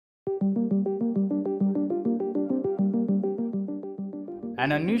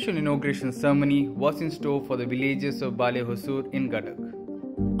An unusual inauguration ceremony was in store for the villagers of Bale Hosur in Gadag.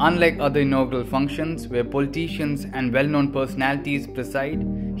 Unlike other inaugural functions where politicians and well-known personalities preside,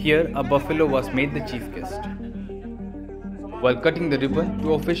 here a buffalo was made the chief guest. While cutting the ribbon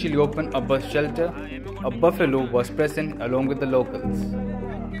to officially open a bus shelter, a buffalo was present along with the locals.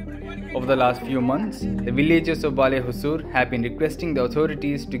 Over the last few months, the villagers of Bale Hosur have been requesting the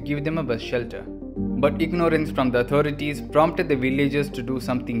authorities to give them a bus shelter. But ignorance from the authorities prompted the villagers to do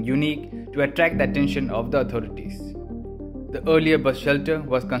something unique to attract the attention of the authorities. The earlier bus shelter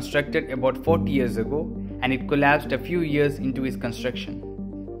was constructed about 40 years ago and it collapsed a few years into its construction,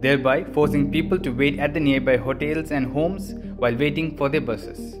 thereby forcing people to wait at the nearby hotels and homes while waiting for their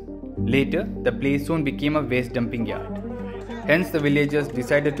buses. Later, the place soon became a waste dumping yard. Hence, the villagers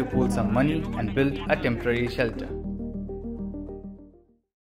decided to pool some money and build a temporary shelter.